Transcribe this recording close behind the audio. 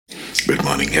Good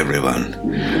morning, everyone.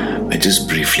 I just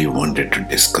briefly wanted to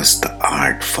discuss the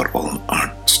art for all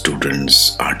art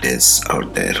students, artists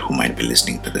out there who might be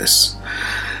listening to this.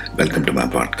 Welcome to my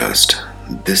podcast.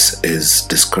 This is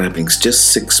describing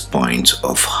just 6 points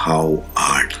of how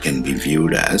art can be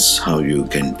viewed as, how you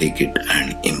can take it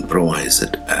and improvise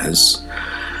it as,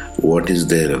 what is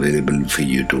there available for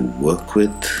you to work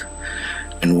with,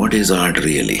 and what is art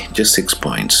really. Just 6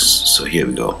 points. So here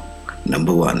we go.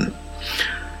 Number one.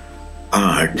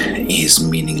 Art is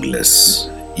meaningless,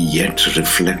 yet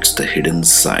reflects the hidden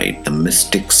side, the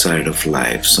mystic side of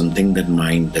life, something that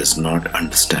mind does not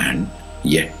understand,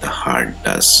 yet the heart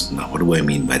does. Now, what do I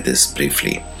mean by this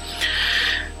briefly?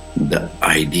 The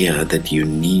idea that you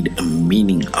need a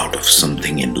meaning out of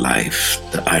something in life,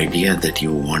 the idea that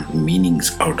you want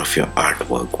meanings out of your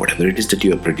artwork, whatever it is that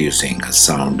you are producing, a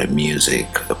sound, a music,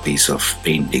 a piece of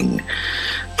painting,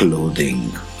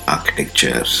 clothing,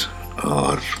 architecture,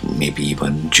 or maybe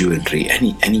even jewelry,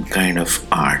 any kind of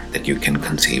art that you can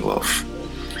conceive of.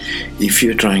 If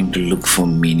you're trying to look for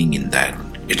meaning in that,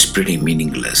 it's pretty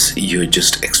meaningless. You're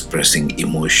just expressing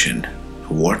emotion.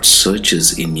 What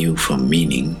searches in you for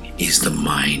meaning is the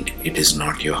mind, it is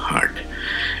not your heart.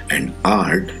 And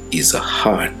art is a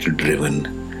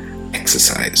heart-driven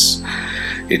exercise.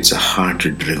 It's a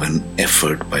heart-driven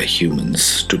effort by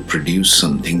humans to produce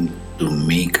something, to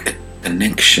make a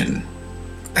connection.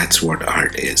 That's what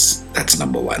art is. That's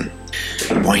number one.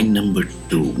 Point number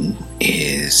two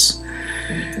is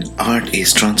art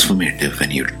is transformative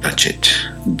when you touch it.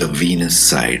 The Venus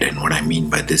side, and what I mean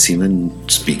by this, even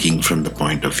speaking from the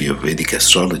point of view of Vedic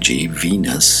astrology,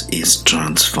 Venus is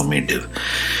transformative.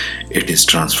 It is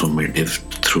transformative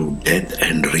through death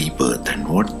and rebirth. And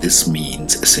what this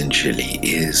means essentially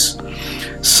is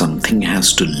something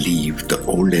has to leave, the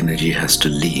old energy has to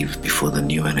leave before the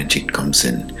new energy comes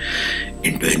into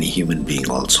any human being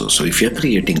also. So if you're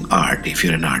creating art, if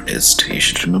you're an artist, you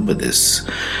should remember this.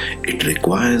 It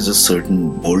requires a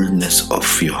certain boldness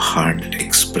of your heart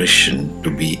expression to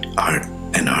be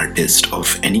an artist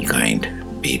of any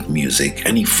kind, be it music,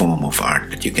 any form of art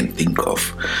that you can think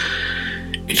of.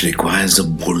 It requires a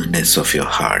boldness of your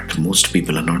heart. Most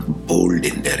people are not bold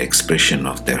in their expression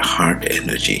of their heart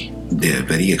energy. They are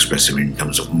very expressive in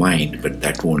terms of mind, but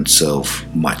that won't serve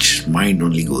much. Mind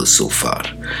only goes so far.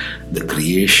 The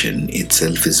creation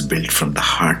itself is built from the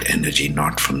heart energy,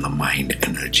 not from the mind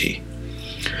energy.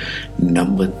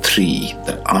 Number three,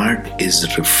 the art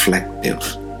is reflective.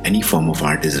 Any form of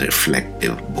art is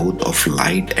reflective, both of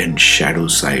light and shadow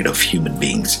side of human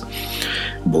beings,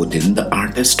 both in the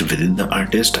artist, within the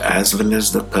artist, as well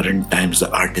as the current times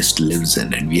the artist lives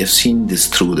in. And we have seen this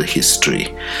through the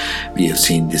history. We have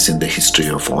seen this in the history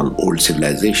of all old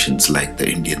civilizations, like the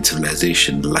Indian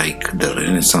civilization, like the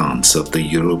Renaissance of the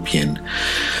European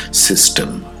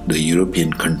system, the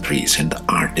European countries, and the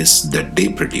artists that they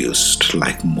produced,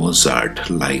 like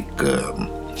Mozart, like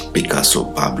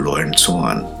Picasso, Pablo, and so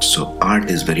on. So art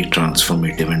is very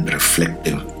transformative and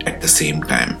reflective at the same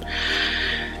time.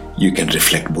 You can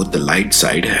reflect both the light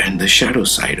side and the shadow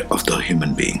side of the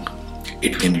human being.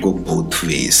 It can go both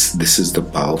ways. This is the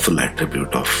powerful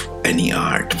attribute of any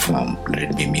art form. Let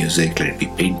it be music, let it be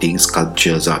painting,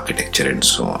 sculptures, architecture, and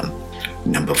so on.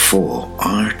 Number four,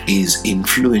 art is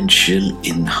influential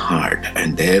in heart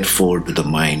and therefore to the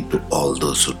mind to all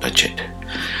those who touch it.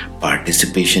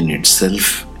 Participation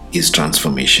itself is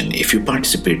transformation. If you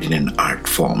participate in an art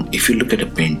form, if you look at a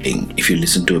painting, if you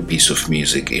listen to a piece of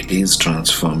music, it is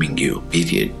transforming you,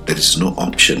 period. There is no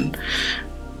option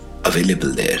available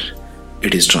there.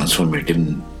 It is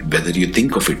transformative whether you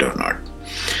think of it or not.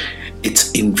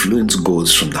 Its influence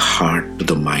goes from the heart to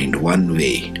the mind one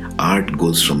way. Art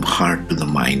goes from heart to the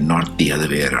mind, not the other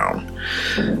way around.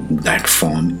 That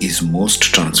form is most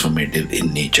transformative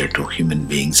in nature to human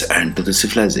beings and to the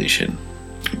civilization.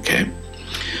 Okay?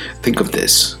 Think of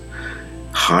this.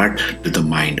 Heart to the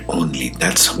mind only.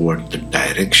 That's what the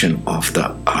direction of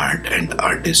the art and the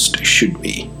artist should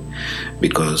be.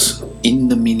 Because in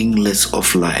the meaningless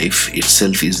of life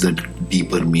itself is the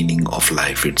deeper meaning of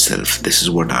life itself. This is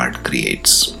what art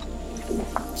creates.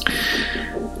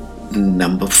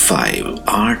 Number five,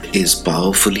 art is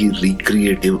powerfully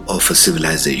recreative of a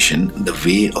civilization, the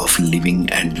way of living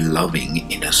and loving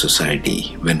in a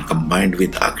society. When combined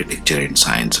with architecture and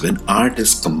science, when art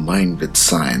is combined with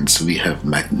science, we have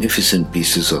magnificent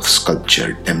pieces of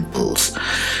sculpture, temples.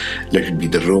 Let it be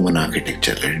the Roman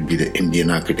architecture, let it be the Indian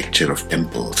architecture of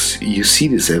temples. You see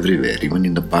this everywhere, even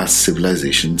in the past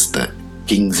civilizations, the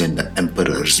kings and the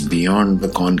emperors, beyond the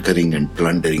conquering and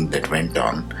plundering that went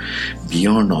on,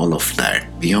 beyond all of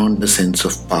that, beyond the sense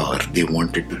of power, they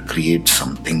wanted to create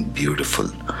something beautiful.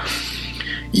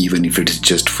 even if it is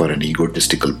just for an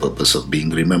egotistical purpose of being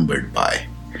remembered by.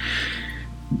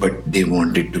 But they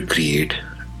wanted to create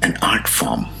an art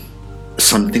form,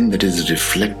 something that is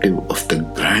reflective of the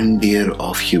grandeur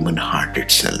of human heart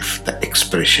itself, the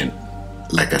expression.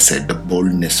 Like I said, the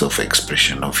boldness of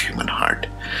expression of human heart.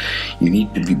 You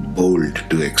need to be bold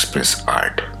to express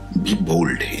art. Be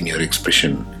bold in your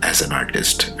expression as an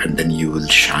artist, and then you will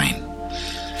shine.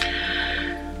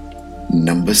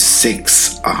 Number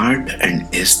 6, art and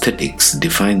aesthetics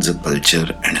defines a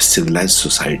culture and a civilized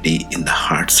society in the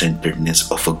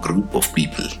heart-centeredness of a group of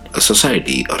people. A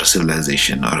society or a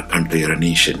civilization or a country or a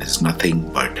nation is nothing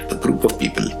but a group of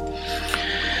people.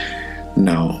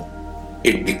 Now,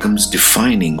 it becomes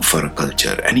defining for a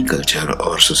culture, any culture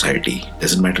or society,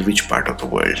 doesn't matter which part of the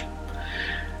world.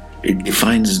 It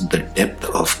defines the depth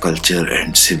of culture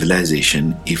and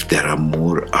civilization if there are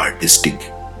more artistic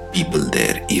people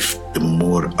there, if the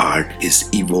more art is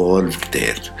evolved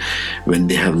there, when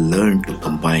they have learned to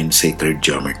combine sacred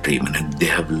geometry, when they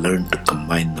have learned to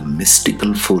combine the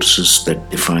mystical forces that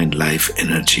define life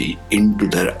energy into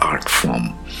their art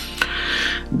form.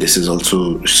 This is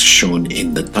also shown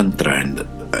in the Tantra and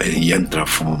Yantra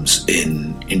forms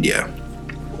in India.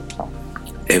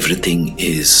 Everything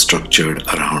is structured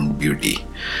around beauty.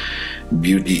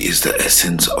 Beauty is the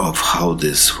essence of how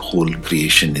this whole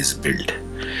creation is built.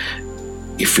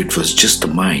 If it was just the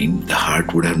mind, the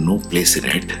heart would have no place in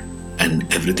it,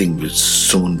 and everything would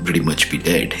soon pretty much be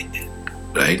dead,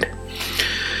 right?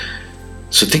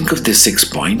 So think of these 6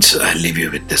 points. I'll leave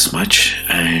you with this much,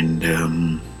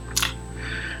 and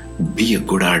be a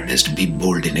good artist. Be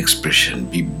bold in expression.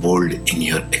 Be bold in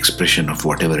your expression of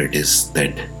whatever it is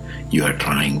that you are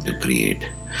trying to create,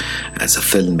 as a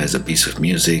film, as a piece of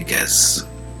music, as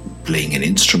playing an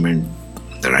instrument,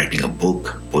 writing a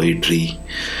book, poetry,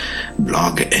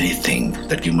 blog, anything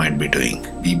that you might be doing.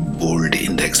 Be bold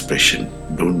in the expression.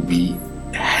 Don't be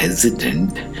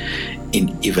hesitant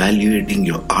in evaluating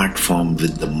your art form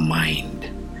with the mind.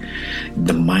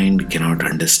 The mind cannot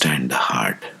understand the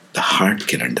heart. The heart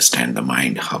can understand the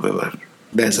mind. However,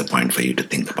 there's a point for you to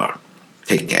think about.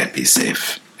 Take care, be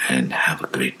safe, and have a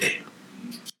great day.